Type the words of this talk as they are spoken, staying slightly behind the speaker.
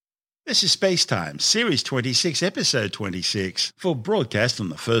This is Spacetime, Series 26, Episode 26, for broadcast on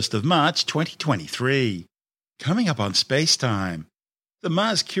the 1st of March 2023. Coming up on Spacetime, the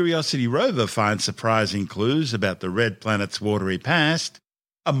Mars Curiosity rover finds surprising clues about the red planet's watery past,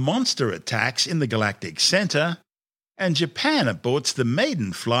 a monster attacks in the galactic center, and Japan aborts the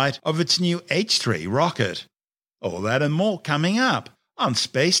maiden flight of its new H3 rocket. All that and more coming up on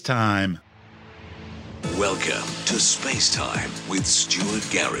Spacetime. Welcome to Spacetime with Stuart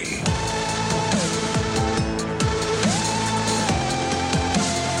Gary.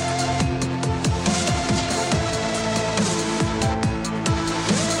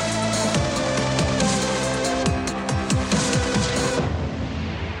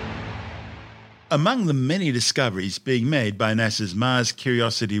 Among the many discoveries being made by NASA's Mars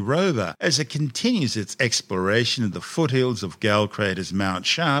Curiosity rover as it continues its exploration of the foothills of Gale Crater's Mount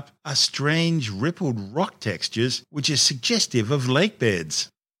Sharp are strange rippled rock textures which are suggestive of lake beds.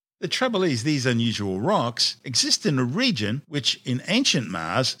 The trouble is these unusual rocks exist in a region which, in ancient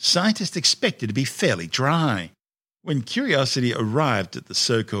Mars, scientists expected to be fairly dry. When Curiosity arrived at the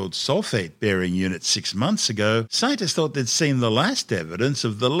so-called sulfate-bearing unit 6 months ago, scientists thought they'd seen the last evidence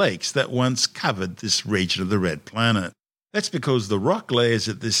of the lakes that once covered this region of the red planet. That's because the rock layers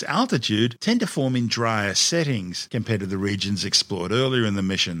at this altitude tend to form in drier settings compared to the regions explored earlier in the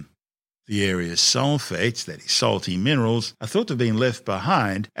mission. The area's sulfates, that is salty minerals, are thought to have been left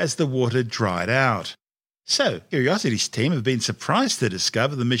behind as the water dried out. So, Curiosity's team have been surprised to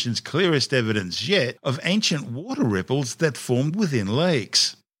discover the mission's clearest evidence yet of ancient water ripples that formed within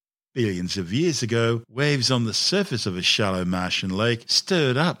lakes. Billions of years ago, waves on the surface of a shallow Martian lake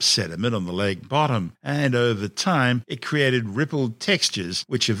stirred up sediment on the lake bottom, and over time it created rippled textures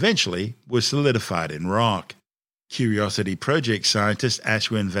which eventually were solidified in rock. Curiosity project scientist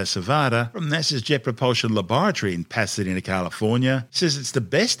Ashwin Vasavada from NASA's Jet Propulsion Laboratory in Pasadena, California, says it's the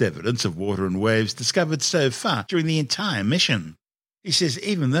best evidence of water and waves discovered so far during the entire mission. He says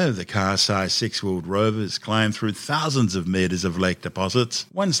even though the car-sized six-wheeled rovers climbed through thousands of meters of lake deposits,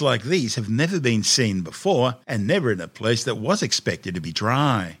 ones like these have never been seen before and never in a place that was expected to be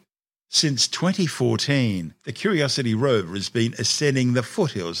dry. Since 2014, the Curiosity rover has been ascending the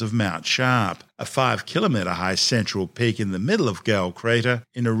foothills of Mount Sharp, a 5-kilometre high central peak in the middle of Gale Crater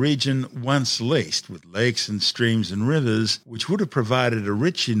in a region once laced with lakes and streams and rivers, which would have provided a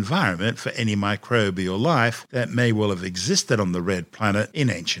rich environment for any microbial life that may well have existed on the red planet in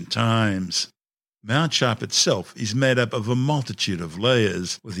ancient times. Mount Sharp itself is made up of a multitude of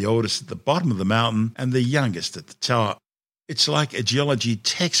layers, with the oldest at the bottom of the mountain and the youngest at the top. It's like a geology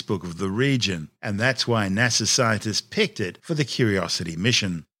textbook of the region, and that's why NASA scientists picked it for the Curiosity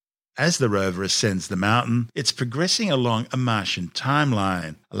mission. As the rover ascends the mountain, it's progressing along a Martian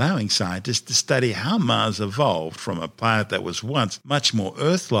timeline, allowing scientists to study how Mars evolved from a planet that was once much more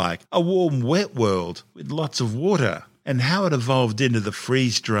Earth-like, a warm, wet world with lots of water, and how it evolved into the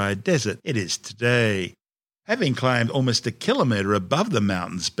freeze-dried desert it is today. Having climbed almost a kilometre above the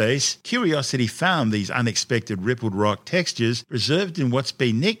mountain's base, Curiosity found these unexpected rippled rock textures preserved in what's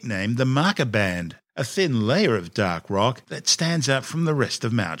been nicknamed the marker band, a thin layer of dark rock that stands out from the rest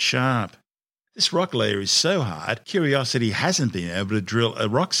of Mount Sharp. This rock layer is so hard, Curiosity hasn't been able to drill a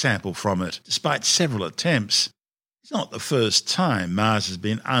rock sample from it, despite several attempts. It's not the first time Mars has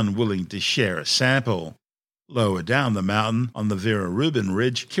been unwilling to share a sample. Lower down the mountain, on the Vera Rubin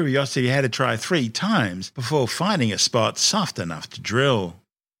Ridge, Curiosity had to try 3 times before finding a spot soft enough to drill.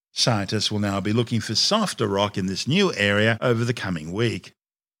 Scientists will now be looking for softer rock in this new area over the coming week.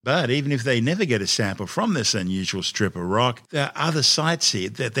 But even if they never get a sample from this unusual strip of rock, there are other sites here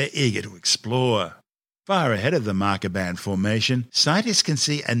that they're eager to explore. Far ahead of the marker band formation, scientists can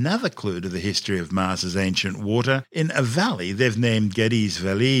see another clue to the history of Mars's ancient water in a valley they've named Geddes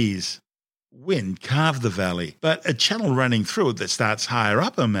Valleys. Wind carved the valley, but a channel running through it that starts higher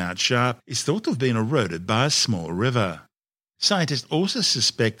up on Mount Sharp is thought to have been eroded by a small river. Scientists also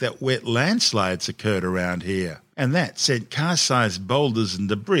suspect that wet landslides occurred around here, and that sent car-sized boulders and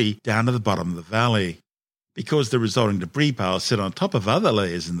debris down to the bottom of the valley. Because the resulting debris piles sit on top of other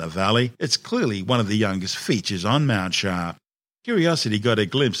layers in the valley, it's clearly one of the youngest features on Mount Sharp. Curiosity got a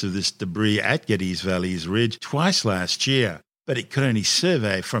glimpse of this debris at Geddes Valleys Ridge twice last year, but it could only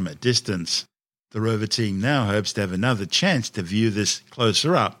survey from a distance. The rover team now hopes to have another chance to view this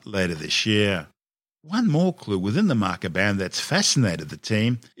closer up later this year. One more clue within the marker band that's fascinated the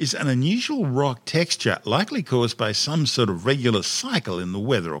team is an unusual rock texture likely caused by some sort of regular cycle in the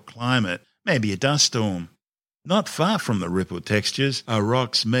weather or climate, maybe a dust storm. Not far from the ripple textures are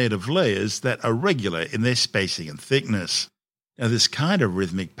rocks made of layers that are regular in their spacing and thickness. Now, this kind of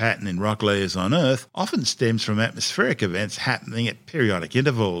rhythmic pattern in rock layers on Earth often stems from atmospheric events happening at periodic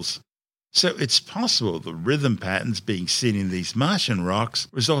intervals. So it's possible the rhythm patterns being seen in these Martian rocks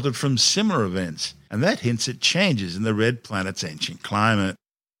resulted from similar events, and that hints at changes in the red planet's ancient climate.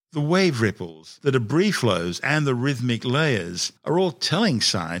 The wave ripples, the debris flows, and the rhythmic layers are all telling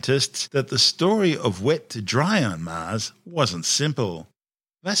scientists that the story of wet to dry on Mars wasn't simple.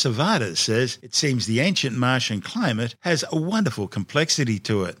 Vasavada says it seems the ancient Martian climate has a wonderful complexity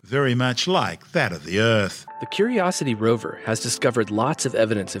to it, very much like that of the Earth. The Curiosity rover has discovered lots of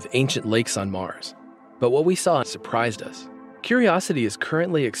evidence of ancient lakes on Mars, but what we saw surprised us. Curiosity is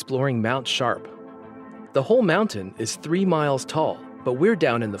currently exploring Mount Sharp. The whole mountain is 3 miles tall, but we're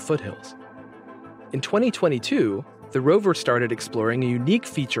down in the foothills. In 2022, the rover started exploring a unique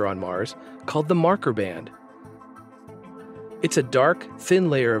feature on Mars called the marker band. It's a dark,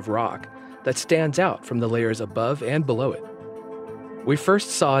 thin layer of rock that stands out from the layers above and below it. We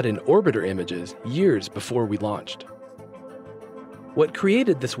first saw it in orbiter images years before we launched. What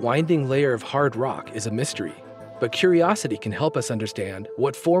created this winding layer of hard rock is a mystery, but Curiosity can help us understand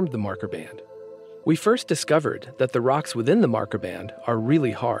what formed the marker band. We first discovered that the rocks within the marker band are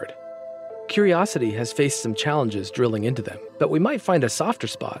really hard. Curiosity has faced some challenges drilling into them, but we might find a softer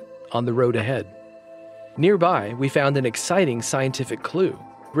spot on the road ahead. Nearby, we found an exciting scientific clue: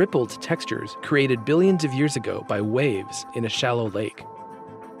 rippled textures created billions of years ago by waves in a shallow lake.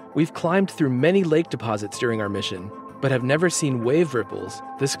 We've climbed through many lake deposits during our mission, but have never seen wave ripples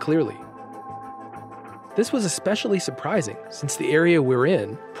this clearly. This was especially surprising since the area we're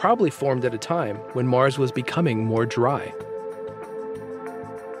in probably formed at a time when Mars was becoming more dry.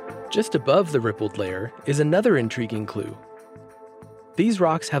 Just above the rippled layer is another intriguing clue. These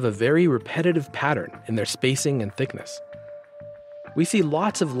rocks have a very repetitive pattern in their spacing and thickness. We see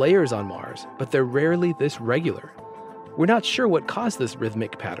lots of layers on Mars, but they're rarely this regular. We're not sure what caused this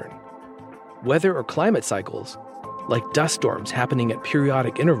rhythmic pattern. Weather or climate cycles, like dust storms happening at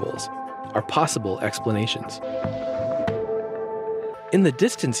periodic intervals, are possible explanations. In the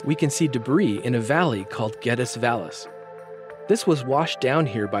distance, we can see debris in a valley called Geddes Vallis. This was washed down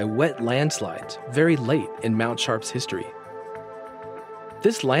here by wet landslides very late in Mount Sharp's history.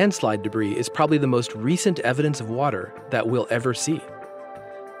 This landslide debris is probably the most recent evidence of water that we'll ever see.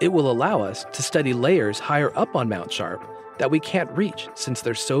 It will allow us to study layers higher up on Mount Sharp that we can't reach since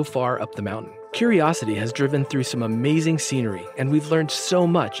they're so far up the mountain. Curiosity has driven through some amazing scenery, and we've learned so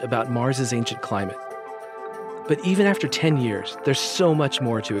much about Mars's ancient climate. But even after 10 years, there's so much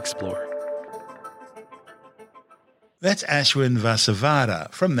more to explore. That's Ashwin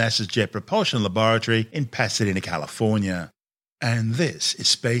Vasavada from NASA's Jet Propulsion Laboratory in Pasadena, California. And this is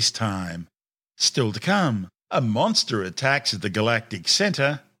Space Time. Still to come, a monster attacks at the Galactic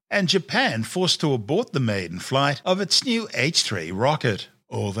Center, and Japan forced to abort the maiden flight of its new H3 rocket.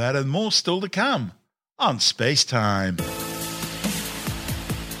 All that and more still to come on Space Time.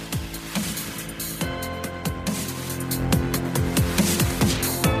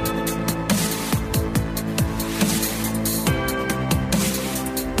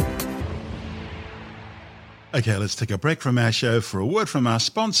 Okay, let's take a break from our show for a word from our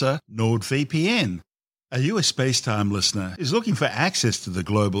sponsor, NordVPN. A US Spacetime listener is looking for access to the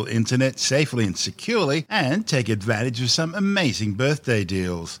global internet safely and securely and take advantage of some amazing birthday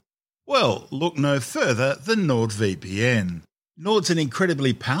deals. Well, look no further than NordVPN. Nord's an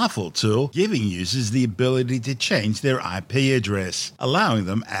incredibly powerful tool giving users the ability to change their IP address, allowing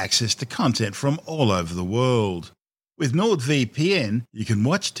them access to content from all over the world. With NordVPN, you can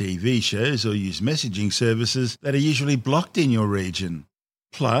watch TV shows or use messaging services that are usually blocked in your region.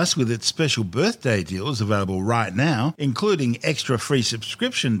 Plus, with its special birthday deals available right now, including extra free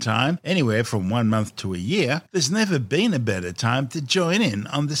subscription time anywhere from 1 month to a year, there's never been a better time to join in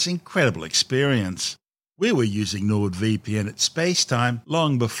on this incredible experience. We were using NordVPN at Spacetime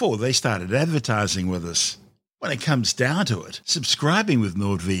long before they started advertising with us. When it comes down to it, subscribing with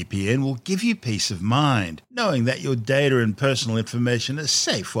NordVPN will give you peace of mind, knowing that your data and personal information are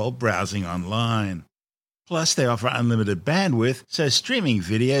safe while browsing online. Plus, they offer unlimited bandwidth, so streaming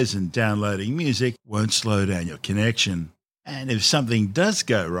videos and downloading music won't slow down your connection. And if something does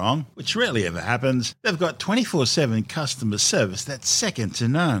go wrong, which rarely ever happens, they've got 24/7 customer service that's second to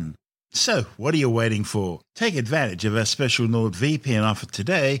none. So, what are you waiting for? Take advantage of our special NordVPN offer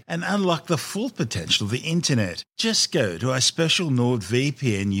today and unlock the full potential of the internet. Just go to our special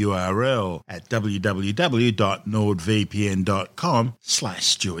NordVPN URL at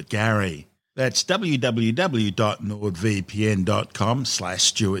www.nordvpn.com/StuartGary. That's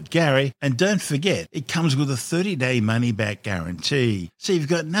www.nordvpn.com/StuartGary. And don't forget, it comes with a 30-day money-back guarantee, so you've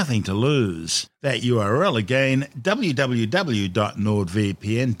got nothing to lose. That URL again,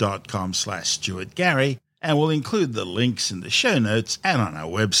 www.nordvpn.com/StuartGary. and we'll include the links in the show notes and on our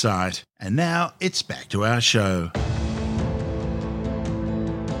website. And now it's back to our show.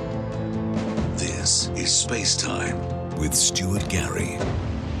 This is Space Time with Stuart Gary.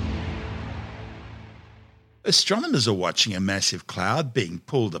 Astronomers are watching a massive cloud being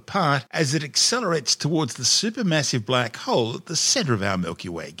pulled apart as it accelerates towards the supermassive black hole at the center of our Milky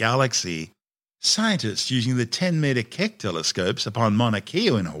Way galaxy. Scientists using the 10-meter Keck telescopes upon Mauna Kea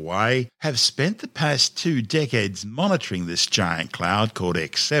in Hawaii have spent the past 2 decades monitoring this giant cloud called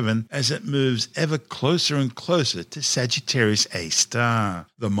X7 as it moves ever closer and closer to Sagittarius A star,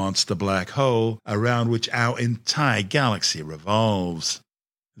 the monster black hole around which our entire galaxy revolves.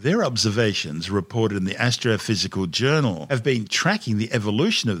 Their observations, reported in the Astrophysical Journal, have been tracking the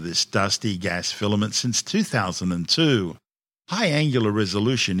evolution of this dusty gas filament since 2002. High angular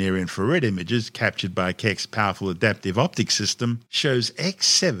resolution near-infrared images captured by Keck's powerful adaptive optic system shows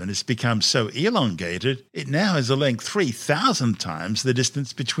X7 has become so elongated it now has a length 3,000 times the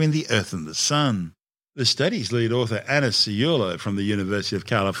distance between the Earth and the Sun. The study's lead author Anna Ciulo from the University of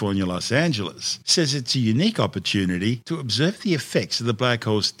California, Los Angeles, says it's a unique opportunity to observe the effects of the black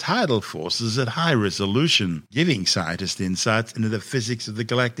hole's tidal forces at high resolution, giving scientists insights into the physics of the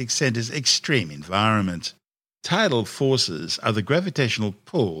galactic center's extreme environment. Tidal forces are the gravitational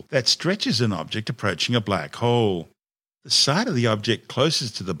pull that stretches an object approaching a black hole. The side of the object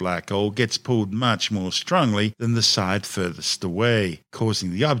closest to the black hole gets pulled much more strongly than the side furthest away,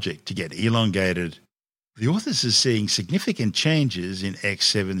 causing the object to get elongated. The authors are seeing significant changes in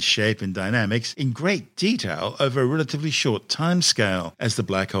X7's shape and dynamics in great detail over a relatively short timescale as the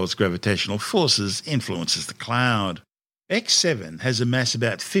black hole's gravitational forces influences the cloud. X7 has a mass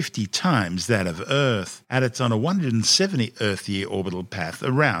about 50 times that of Earth, and it's on a 170 Earth-year orbital path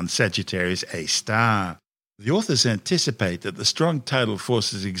around Sagittarius A star. The authors anticipate that the strong tidal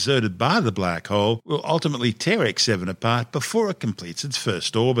forces exerted by the black hole will ultimately tear X7 apart before it completes its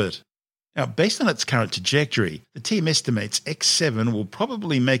first orbit. Now, based on its current trajectory, the team estimates X7 will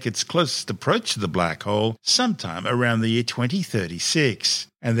probably make its closest approach to the black hole sometime around the year 2036,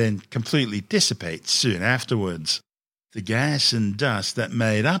 and then completely dissipate soon afterwards. The gas and dust that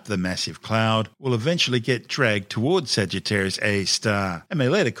made up the massive cloud will eventually get dragged towards Sagittarius A star and may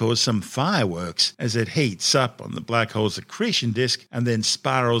later cause some fireworks as it heats up on the black hole's accretion disk and then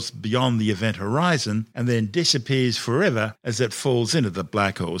spirals beyond the event horizon and then disappears forever as it falls into the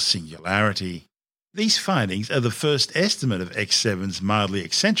black hole's singularity. These findings are the first estimate of X7's mildly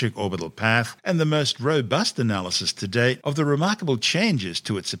eccentric orbital path and the most robust analysis to date of the remarkable changes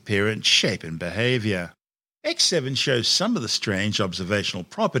to its appearance, shape and behavior. X7 shows some of the strange observational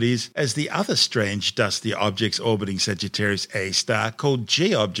properties as the other strange dusty objects orbiting Sagittarius A star called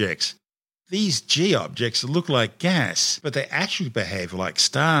G-objects. These G-objects look like gas, but they actually behave like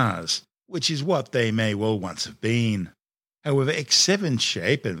stars, which is what they may well once have been. However, X7's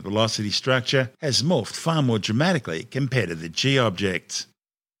shape and velocity structure has morphed far more dramatically compared to the G-objects.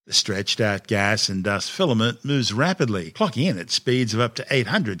 The stretched-out gas and dust filament moves rapidly, clocking in at speeds of up to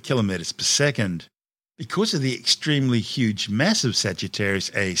 800 kilometers per second. Because of the extremely huge mass of Sagittarius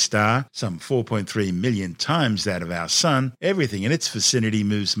A star, some 4.3 million times that of our Sun, everything in its vicinity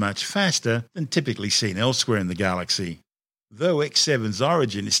moves much faster than typically seen elsewhere in the galaxy. Though X7's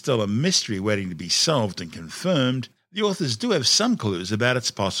origin is still a mystery waiting to be solved and confirmed, the authors do have some clues about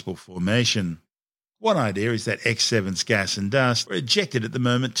its possible formation. One idea is that X7's gas and dust were ejected at the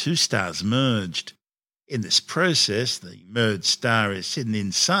moment 2 stars merged. In this process, the merged star is hidden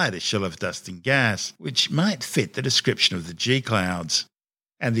inside a shell of dust and gas, which might fit the description of the G-clouds.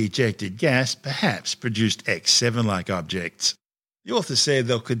 And the ejected gas perhaps produced X7-like objects. The authors say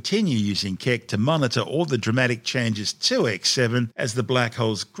they'll continue using Keck to monitor all the dramatic changes to X7 as the black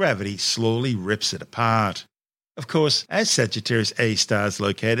hole's gravity slowly rips it apart. Of course, as Sagittarius A star is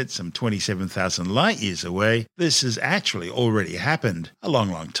located some 27,000 light-years away, this has actually already happened a long,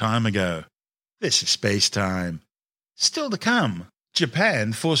 long time ago. This is Space Time. Still to come,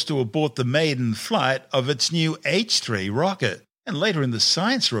 Japan forced to abort the maiden flight of its new H3 rocket. And later in the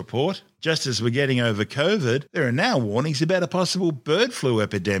science report, just as we're getting over COVID, there are now warnings about a possible bird flu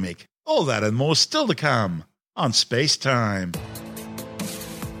epidemic. All that and more still to come on Space Time.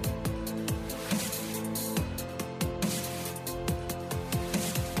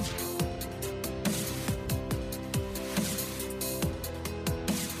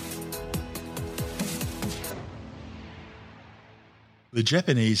 The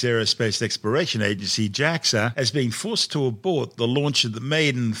Japanese Aerospace Exploration Agency JAXA has been forced to abort the launch of the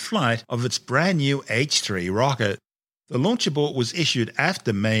maiden flight of its brand new H3 rocket. The launch abort was issued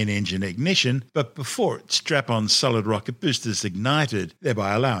after main engine ignition, but before its strap-on solid rocket boosters ignited,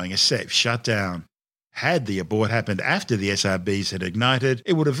 thereby allowing a safe shutdown. Had the abort happened after the SRBs had ignited,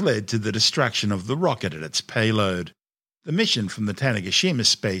 it would have led to the destruction of the rocket and its payload. The mission from the Tanegashima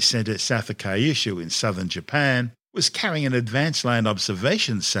Space Center south of Kyushu in southern Japan was carrying an advanced land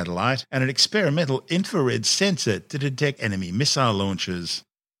observation satellite and an experimental infrared sensor to detect enemy missile launches.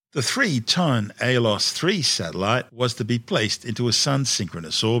 The 3-ton ALOS-3 satellite was to be placed into a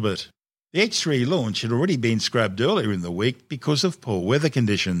sun-synchronous orbit. The H3 launch had already been scrubbed earlier in the week because of poor weather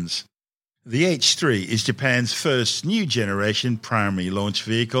conditions. The H3 is Japan's first new-generation primary launch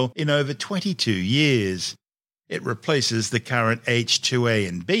vehicle in over 22 years. It replaces the current H2A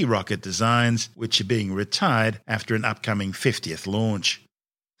and B rocket designs, which are being retired after an upcoming 50th launch.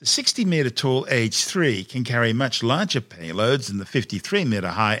 The 60-metre-tall H3 can carry much larger payloads than the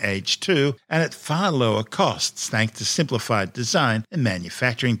 53-metre-high H2 and at far lower costs thanks to simplified design and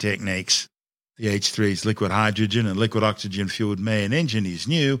manufacturing techniques. The H3's liquid hydrogen and liquid oxygen-fueled main engine is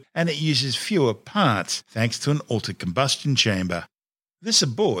new, and it uses fewer parts thanks to an altered combustion chamber. This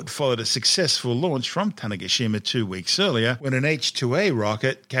abort followed a successful launch from Tanegashima 2 weeks earlier when an H2A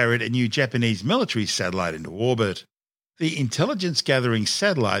rocket carried a new Japanese military satellite into orbit. The intelligence-gathering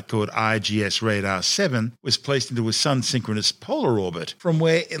satellite called IGS Radar 7 was placed into a sun-synchronous polar orbit, from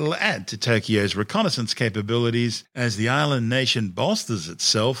where it'll add to Tokyo's reconnaissance capabilities as the island nation bolsters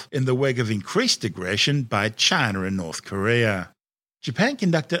itself in the wake of increased aggression by China and North Korea. Japan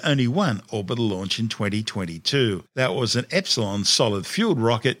conducted only one orbital launch in 2022. That was an Epsilon solid-fueled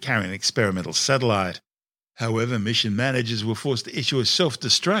rocket carrying an experimental satellite. However, mission managers were forced to issue a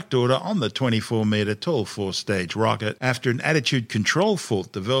self-destruct order on the 24-metre-tall 4-stage rocket after an attitude control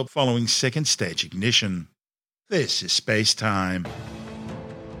fault developed following second-stage ignition. This is Space Time.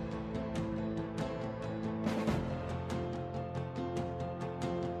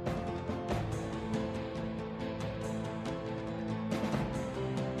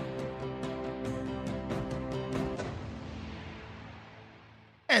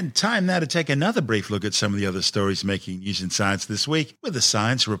 And time now to take another brief look at some of the other stories making news in science this week with a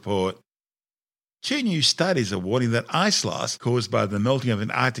science report. 2 new studies are warning that ice loss caused by the melting of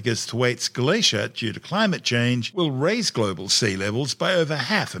Antarctica's Thwaites Glacier due to climate change will raise global sea levels by over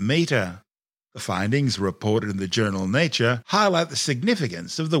half a metre. The findings, reported in the journal Nature, highlight the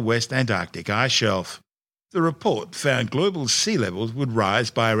significance of the West Antarctic ice shelf. The report found global sea levels would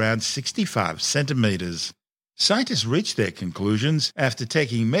rise by around 65 centimetres. Scientists reached their conclusions after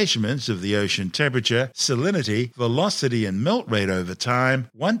taking measurements of the ocean temperature, salinity, velocity and melt rate over time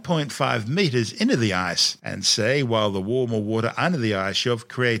 1.5 metres into the ice, and say while the warmer water under the ice shelf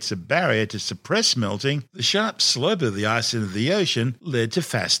creates a barrier to suppress melting, the sharp slope of the ice into the ocean led to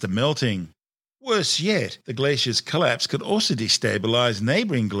faster melting. Worse yet, the glacier's collapse could also destabilise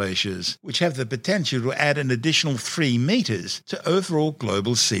neighbouring glaciers, which have the potential to add an additional 3 metres to overall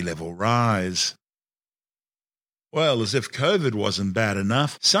global sea level rise. Well, as if COVID wasn't bad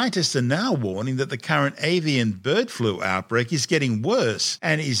enough, scientists are now warning that the current avian bird flu outbreak is getting worse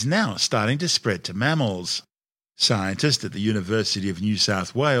and is now starting to spread to mammals. Scientists at the University of New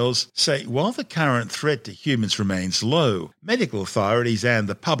South Wales say while the current threat to humans remains low, medical authorities and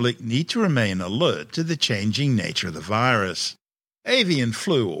the public need to remain alert to the changing nature of the virus. Avian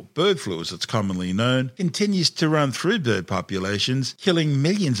flu, or bird flu as it's commonly known, continues to run through bird populations, killing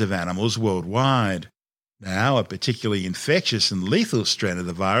millions of animals worldwide. Now, a particularly infectious and lethal strain of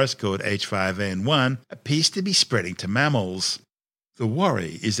the virus called H5N1 appears to be spreading to mammals. The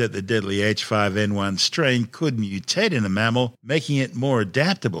worry is that the deadly H5N1 strain could mutate in a mammal, making it more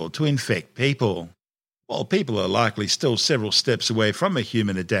adaptable to infect people. While people are likely still several steps away from a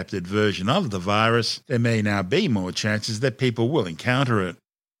human-adapted version of the virus, there may now be more chances that people will encounter it.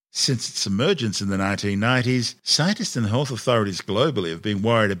 Since its emergence in the 1990s, scientists and health authorities globally have been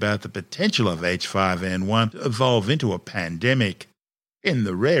worried about the potential of H5N1 to evolve into a pandemic. In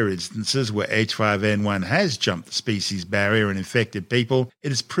the rare instances where H5N1 has jumped the species barrier and infected people, it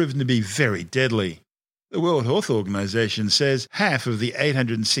has proven to be very deadly. The World Health Organization says half of the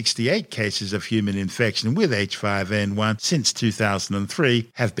 868 cases of human infection with H5N1 since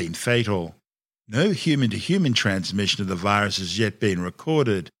 2003 have been fatal. No human-to-human transmission of the virus has yet been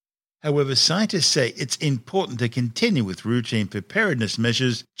recorded. However, scientists say it's important to continue with routine preparedness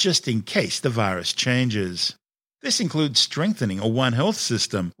measures just in case the virus changes. This includes strengthening a One Health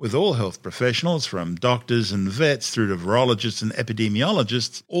system, with all health professionals, from doctors and vets through to virologists and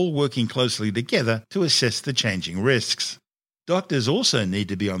epidemiologists, all working closely together to assess the changing risks. Doctors also need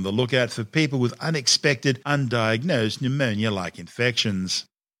to be on the lookout for people with unexpected, undiagnosed pneumonia-like infections.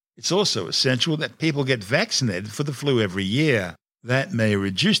 It's also essential that people get vaccinated for the flu every year. That may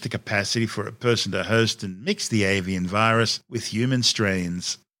reduce the capacity for a person to host and mix the avian virus with human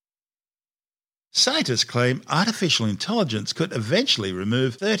strains. Scientists claim artificial intelligence could eventually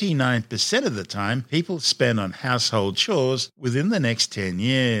remove 39% of the time people spend on household chores within the next 10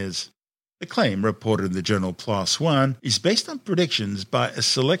 years. The claim, reported in the journal PLOS ONE, is based on predictions by a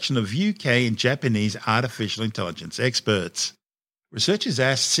selection of UK and Japanese artificial intelligence experts. Researchers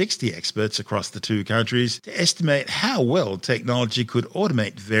asked 60 experts across the two countries to estimate how well technology could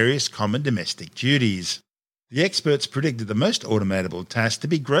automate various common domestic duties. The experts predicted the most automatable task to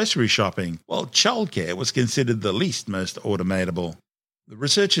be grocery shopping, while childcare was considered the least most automatable. The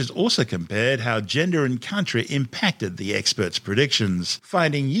researchers also compared how gender and country impacted the experts' predictions,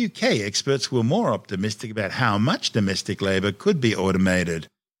 finding UK experts were more optimistic about how much domestic labour could be automated.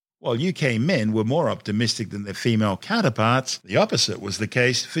 While UK men were more optimistic than their female counterparts, the opposite was the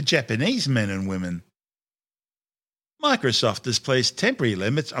case for Japanese men and women. Microsoft has placed temporary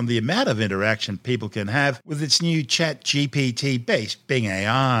limits on the amount of interaction people can have with its new ChatGPT-based Bing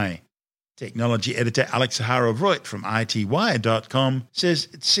AI. Technology editor Alex Zaharov-Reutt from ITWire.com says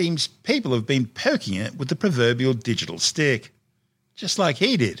it seems people have been poking it with the proverbial digital stick, just like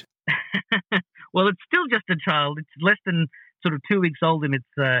he did. Well, it's still just a child. It's less than sort of 2 weeks old in its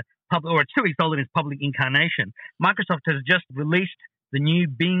it's 2 weeks old in its public incarnation. Microsoft has just released the new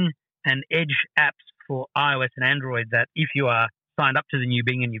Bing and Edge apps for iOS and Android. That if you are signed up to the new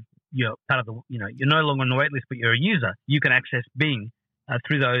Bing and you're part of the, you're no longer on the wait list, but you're a user, you can access Bing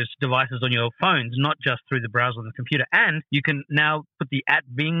through those devices on your phones, not just through the browser on the computer. And you can now put the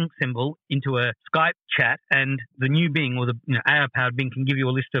 @Bing symbol into a Skype chat, and the new Bing, or the AI-powered Bing, can give you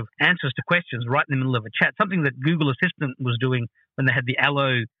a list of answers to questions right in the middle of a chat, something that Google Assistant was doing when they had the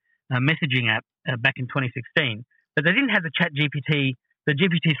Allo messaging app back in 2016. But they didn't have the ChatGPT, the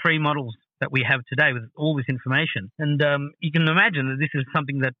GPT-3 models that we have today with all this information. And you can imagine that this is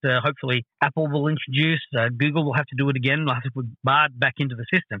something that hopefully Apple will introduce. Google will have to do it again. They'll have to put Bard back into the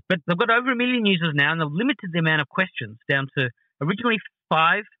system. But they've got over 1 million users now, and they've limited the amount of questions down to originally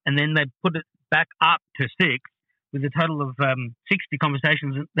 5, and then they put it back up to 6, with a total of 60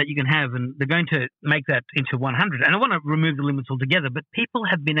 conversations that you can have, and they're going to make that into 100. And I want to remove the limits altogether, but people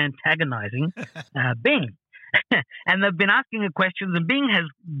have been antagonizing Bing. And they've been asking it questions, and Bing has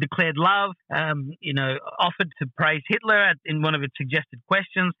declared love, offered to praise Hitler in one of its suggested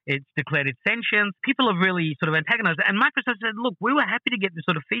questions. It's declared its sentience. People have really sort of antagonized it. And Microsoft said, look, we were happy to get this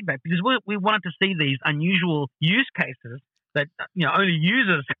sort of feedback because we wanted to see these unusual use cases that only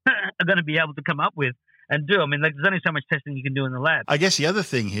users are going to be able to come up with and do. I mean, there's only so much testing you can do in the lab. I guess the other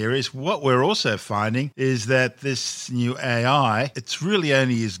thing here is what we're also finding is that this new AI, it's really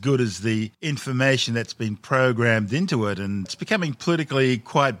only as good as the information that's been programmed into it, and it's becoming politically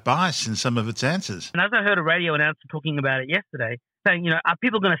quite biased in some of its answers. And as I heard a radio announcer talking about it yesterday, saying, are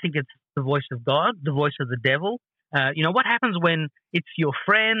people going to think it's the voice of God, the voice of the devil? What happens when it's your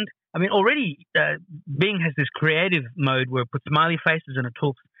friend? I mean, already Bing has this creative mode where it puts smiley faces and it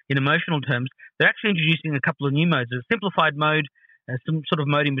talks in emotional terms. They're actually introducing a couple of new modes: a simplified mode, some sort of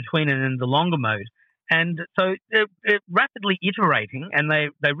mode in between, and then the longer mode. And so they're rapidly iterating, and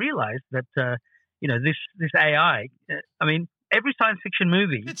they realize that this AI. I mean, every science fiction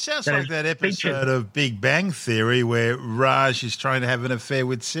movie. It sounds like that episode of Big Bang Theory where Raj is trying to have an affair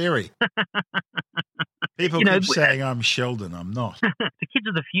with Siri. People keep saying I'm Sheldon. I'm not. The kids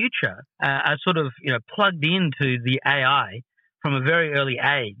of the future are sort of plugged into the AI from a very early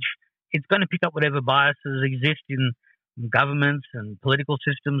age. It's going to pick up whatever biases exist in governments and political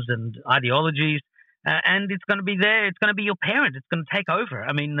systems and ideologies, and it's going to be there. It's going to be your parent. It's going to take over.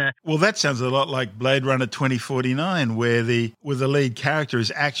 I mean, well, that sounds a lot like Blade Runner 2049, where the lead character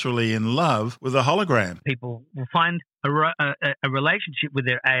is actually in love with a hologram. People will find a relationship with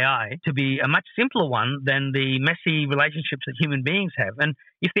their AI to be a much simpler one than the messy relationships that human beings have. And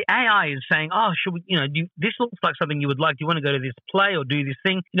if the AI is saying, "Oh, should we? This looks like something you would like. Do you want to go to this play or do this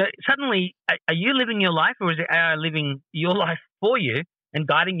thing?" Suddenly, are you living your life, or is the AI living your life for you and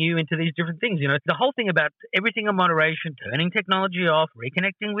guiding you into these different things? The whole thing about everything in moderation, turning technology off,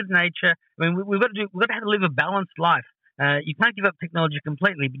 reconnecting with nature. I mean, we've got to have to live a balanced life. You can't give up technology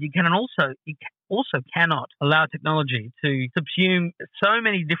completely, but you also cannot allow technology to subsume so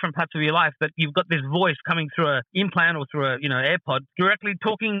many different parts of your life that you've got this voice coming through an implant or through a AirPod directly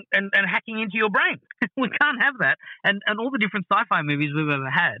talking and hacking into your brain. We can't have that. And all the different sci-fi movies we've ever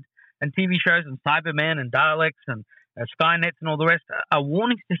had, and TV shows, and Cybermen and Daleks and Skynets and all the rest are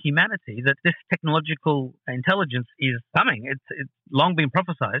warnings to humanity that this technological intelligence is coming. It's long been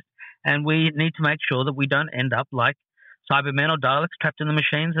prophesized, and we need to make sure that we don't end up like Cybermen or Daleks trapped in the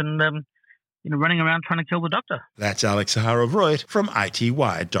machines and running around trying to kill the Doctor. That's Alex Zaharov-Reutt from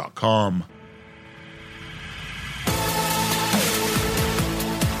ITWire.com.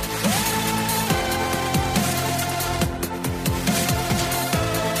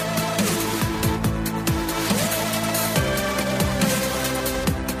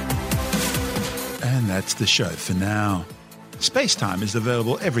 that's the show for now. Spacetime is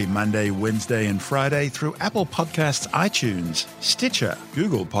available every Monday, Wednesday and Friday through Apple Podcasts, iTunes, Stitcher,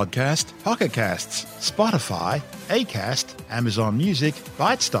 Google Podcast, Pocket Casts, Spotify, Acast, Amazon Music,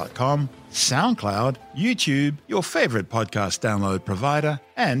 Bytes.com, SoundCloud, YouTube, your favourite podcast download provider,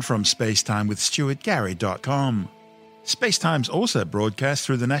 and from spacetimewithstuartgary.com. Spacetime's also broadcast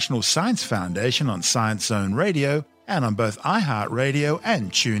through the National Science Foundation on Science Zone Radio and on both iHeartRadio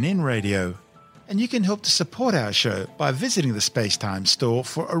and TuneIn Radio. And you can help to support our show by visiting the Spacetime store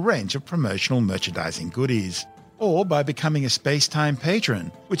for a range of promotional merchandising goodies, or by becoming a Spacetime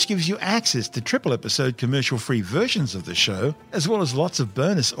patron, which gives you access to triple-episode commercial-free versions of the show, as well as lots of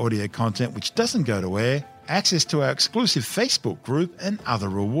bonus audio content which doesn't go to air, access to our exclusive Facebook group, and other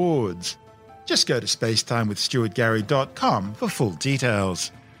rewards. Just go to spacetimewithstuartgary.com for full details.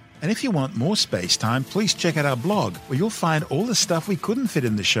 And if you want more Spacetime, please check out our blog, where you'll find all the stuff we couldn't fit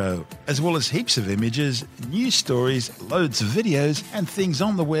in the show, as well as heaps of images, news stories, loads of videos, and things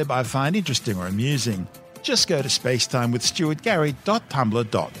on the web I find interesting or amusing. Just go to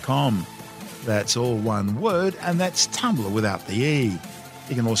spacetimewithstuartgary.tumblr.com. That's all one word, and that's Tumblr without the E.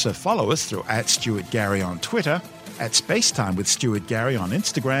 You can also follow us through @StuartGary on Twitter, @SpaceTimeWithStuartGary on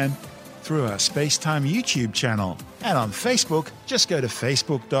Instagram, through our Spacetime YouTube channel, and on Facebook, just go to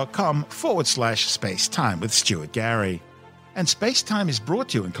facebook.com/Spacetime with Stuart Gary. And Spacetime is brought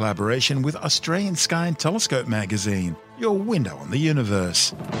to you in collaboration with Australian Sky and Telescope magazine, your window on the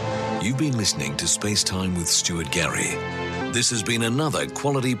universe. You've been listening to Spacetime with Stuart Gary. This has been another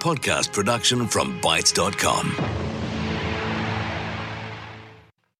quality podcast production from Bytes.com.